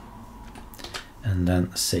there. And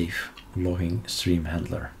then save logging stream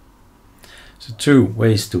handler. So 2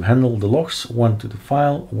 ways to handle the logs, one to the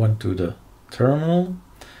file, one to the terminal.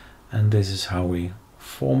 And this is how we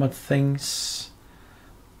format things.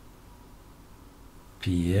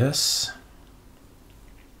 PS.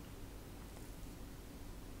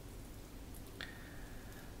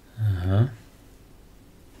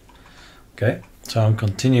 Okay, so I'll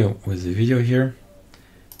continue with the video here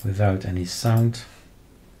without any sound,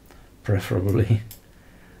 preferably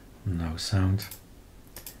no sound.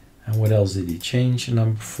 And what else did he change?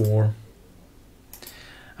 Number 4.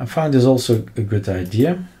 I found this also a good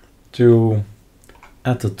idea to,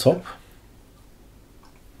 at the top,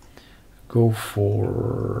 go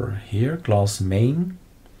for here, class main,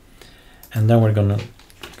 and then we're gonna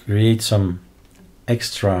create some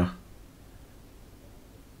extra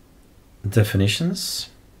definitions.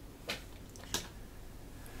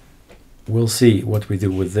 We'll see what we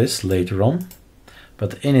do with this later on,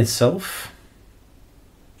 but in itself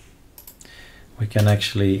we can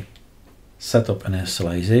actually set up an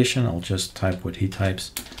initialization. I'll just type what he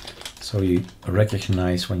types so you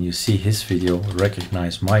recognize, when you see his video,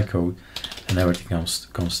 recognize my code, and everything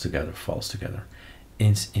comes together, falls together.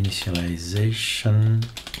 Initialization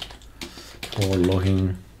for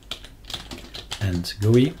logging and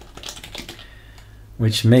GUI,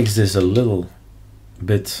 which makes this a little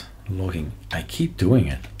bit logging. I keep doing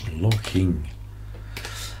it, logging.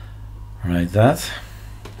 Right, that.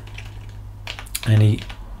 And he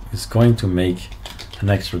is going to make an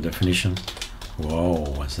extra definition. Whoa,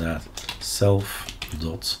 what's that?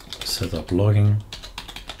 Self.setup logging.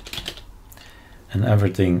 And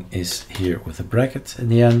everything is here with a bracket in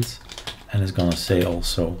the end. And it's gonna say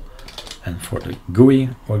also, and for the GUI,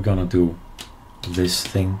 we're gonna do this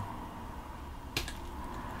thing.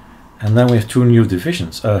 And then we have 2 new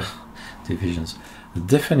definitions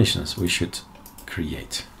we should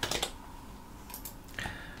create.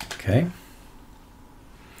 Okay.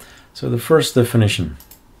 So the first definition,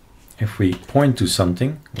 if we point to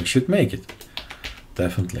something, we should make it.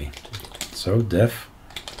 Definitely. So def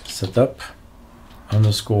setup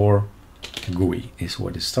underscore GUI is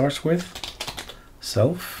what it starts with.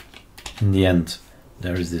 Self. In the end,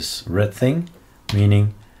 there is this red thing,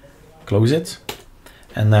 meaning close it.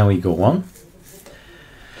 And now we go on.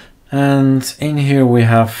 And in here we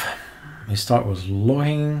start with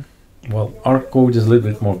logging. Well, our code is a little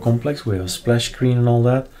bit more complex. We have a splash screen and all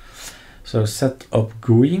that. So setup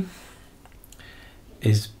GUI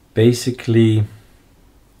is basically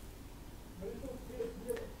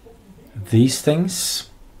these things.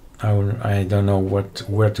 I don't know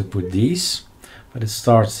where to put these, but it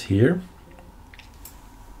starts here.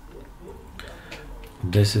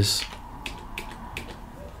 This is,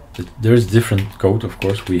 there's different code, of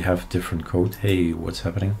course. We have different code. Hey, what's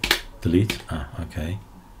happening? Delete. Ah, okay.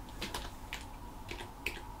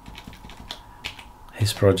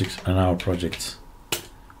 His project and our project.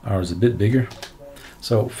 Ours a bit bigger.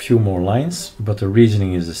 So a few more lines, but the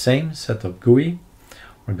reasoning is the same. Setup GUI.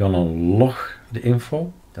 We're gonna log the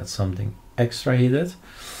info. That's something extra he did.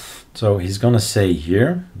 So he's gonna say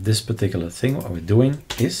here, this particular thing, what we're doing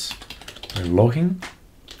is we're logging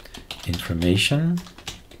information,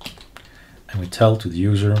 and we tell to the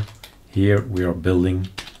user, here we are building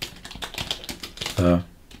the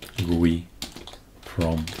GUI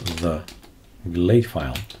from the glade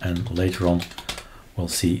file, and later on we'll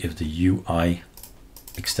see if the UI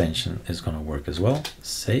extension is going to work as well.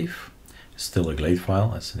 Save. It's still a glade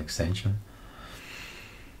file, it's an extension.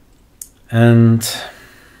 And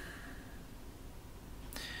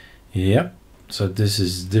yeah, so this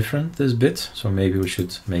is different, this bit, so maybe we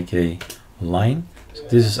should make a line. So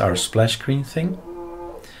this is our splash screen thing.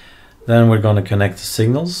 Then we're going to connect the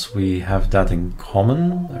signals. We have that in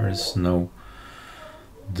common. There is no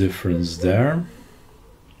difference there.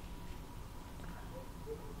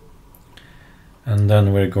 And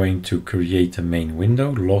then we're going to create a main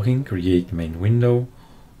window, logging, create main window,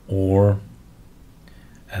 or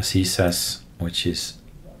as he says, which is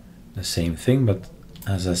the same thing, but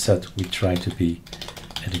as I said, we try to be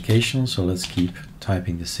educational, so let's keep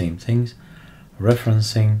typing the same things.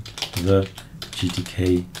 Referencing the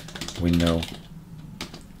GTK window,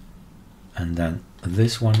 and then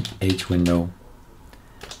this one, H window,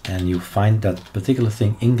 and you find that particular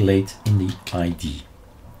thing in glade in the ID.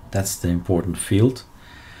 That's the important field.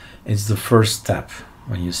 It's the first tab.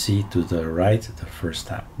 When you see to the right, the first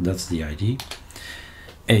tab, that's the ID.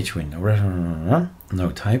 H window,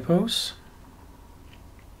 no typos.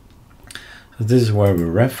 So this is where we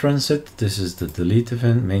reference it. This is the delete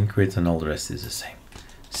event, main quit, and all the rest is the same.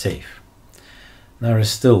 Save. There is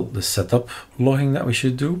still the setup logging that we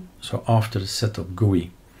should do. So after the setup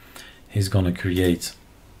GUI, he's going to create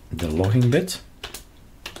the logging bit.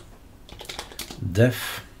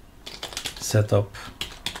 Def setup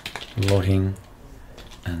logging,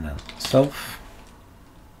 and then self.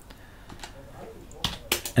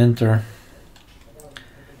 Enter.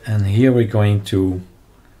 And here we're going to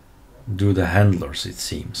do the handlers, it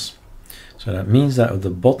seems. So that means that the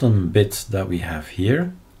bottom bit that we have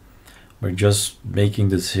here, we're just making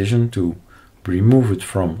the decision to remove it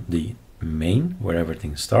from the main where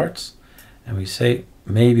everything starts, and we say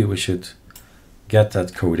maybe we should get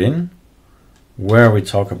that code in where we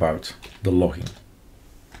talk about the logging.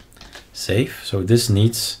 Save. So this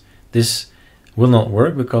will not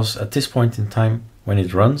work because at this point in time when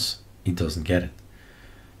it runs, it doesn't get it.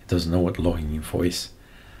 It doesn't know what logging info is.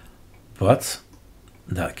 But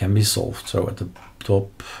that can be solved. So at the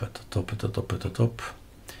top.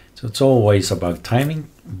 So it's always about timing.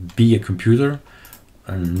 Be a computer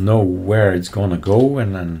and know where it's gonna go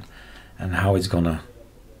and how it's gonna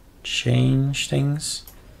change things.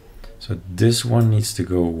 So this one needs to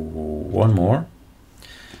go one more.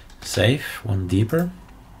 Save, one deeper.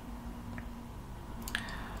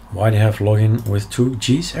 Why do you have login with 2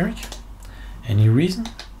 G's, Eric? Any reason?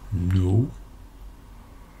 No.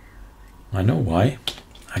 I know why.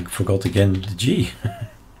 I forgot again the G.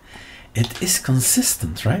 It is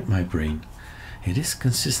consistent, right, my brain? It is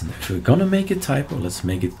consistent. If we're gonna make a typo, let's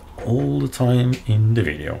make it all the time in the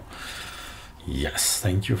video. Yes,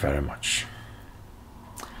 thank you very much.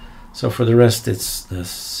 So for the rest, it's the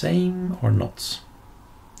same or not.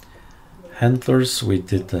 Handlers, we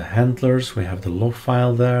did the handlers. We have the log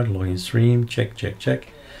file there, login stream, check, check, check.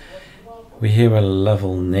 We have a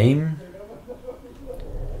level name.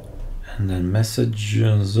 And then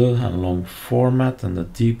messages and long format, and the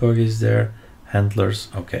debug is there. Handlers,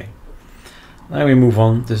 okay. Now we move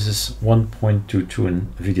on. This is 1.22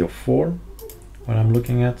 in video 4, what I'm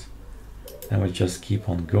looking at. And we just keep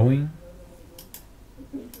on going.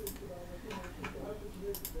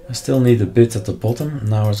 I still need a bit at the bottom.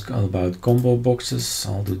 Now it's about combo boxes.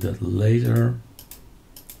 I'll do that later.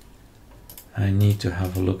 I need to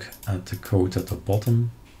have a look at the code at the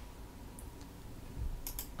bottom.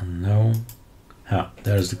 No.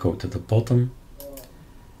 There's the code at the bottom.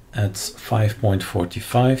 At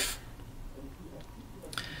 5.45.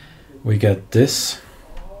 We get this.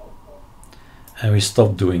 And we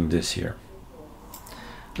stop doing this here.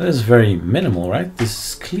 That is very minimal, right? This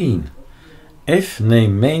is clean. If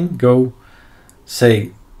name main go,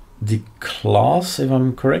 say the class, if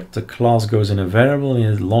I'm correct, the class goes in a variable and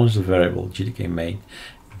it launches the variable. GTK main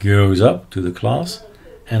goes up to the class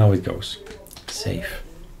and how it goes. Save.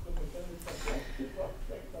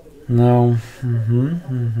 Now,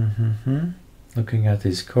 looking at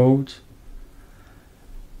this code,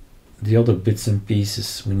 the other bits and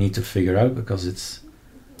pieces we need to figure out because it's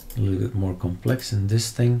a little bit more complex in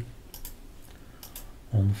this thing.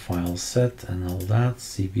 On file set and all that,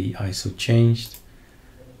 CB ISO changed,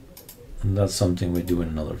 and that's something we do in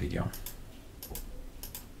another video.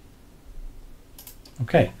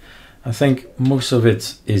 Okay, I think most of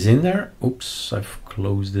it is in there. Oops, I've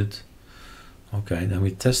closed it. Okay, then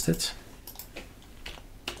we test it.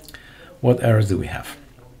 What errors do we have?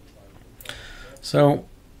 So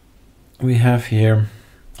we have here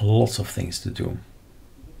lots of things to do.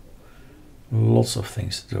 Lots of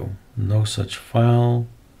things to do. No such file.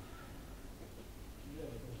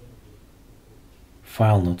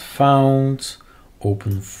 File not found.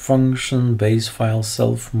 Open function. Base file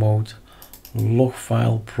self mode. Log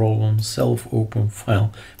file problem. Self open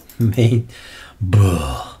file. Main.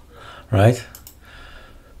 Blah. Right?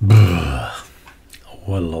 Blah.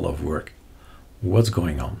 What a lot of work. What's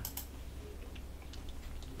going on?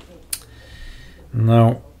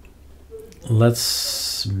 Now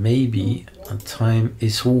let's maybe time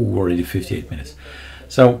is already 58 minutes.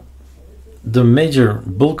 So the major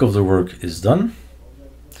bulk of the work is done.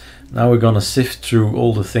 Now we're gonna sift through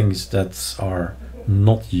all the things that are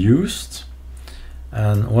not used,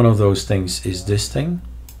 and one of those things is this thing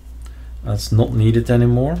that's not needed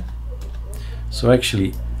anymore. So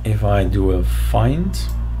actually if I do a find,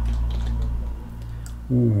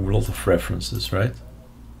 a lot of references, right?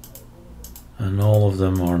 And all of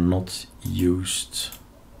them are not used.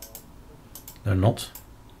 They're not.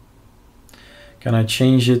 Can I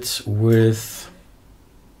change it with,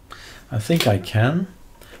 I think I can,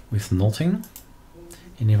 with nothing.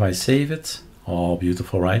 And if I save it, oh,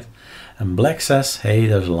 beautiful, right? And black says, hey,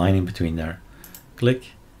 there's a line in between there.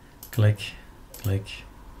 Click, click, click,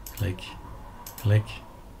 click, click,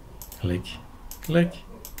 click, click,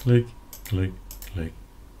 click, click, click,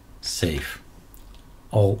 save.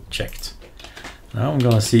 All checked. Now I'm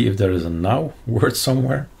gonna see if there is a now word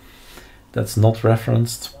somewhere that's not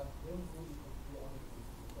referenced.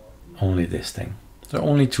 Only this thing. So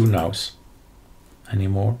only 2 nows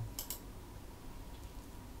anymore.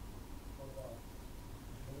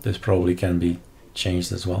 This probably can be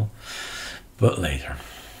changed as well, but later.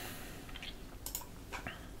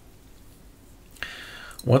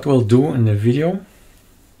 What we'll do in the video,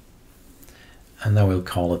 and then we'll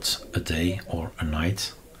call it a day or a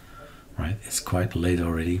night, right? It's quite late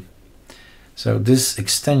already. So this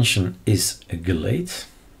extension is a Glade.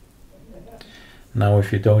 Now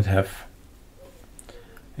if you don't have,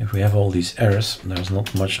 if we have all these errors, there's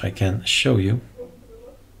not much I can show you.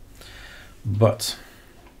 But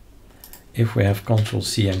if we have Control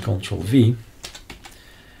C and Control V,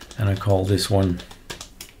 and I call this one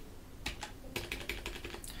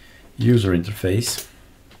user interface,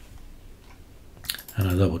 and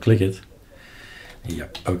I double click it,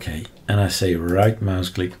 yep, okay, and I say right mouse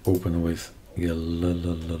click, open with, and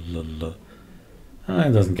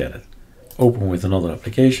it doesn't get it. Open with another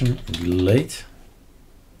application, Glade.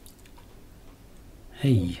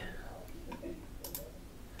 Hey,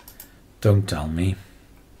 don't tell me.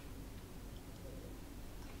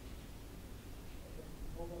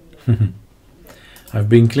 I've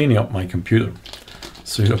been cleaning up my computer.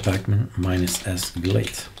 Sudo pacman -s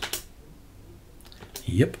Glade.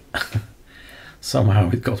 Yep.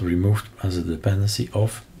 Somehow it got removed as a dependency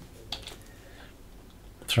of.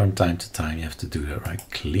 From time to time you have to do the right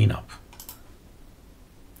cleanup.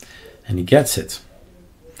 And he gets it.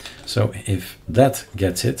 So if that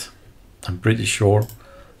gets it, I'm pretty sure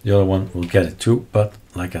the other one will get it too. But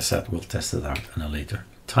like I said, we'll test it out in a later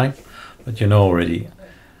time. But you know already,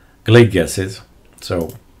 Glade gets it. So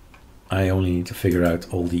I only need to figure out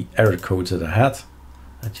all the error codes that I had,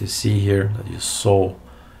 that you see here, that you saw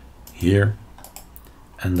here,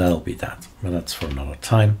 and that'll be that. But that's for another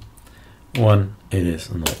time when it is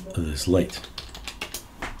not this late.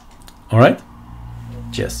 All right,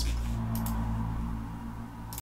 cheers.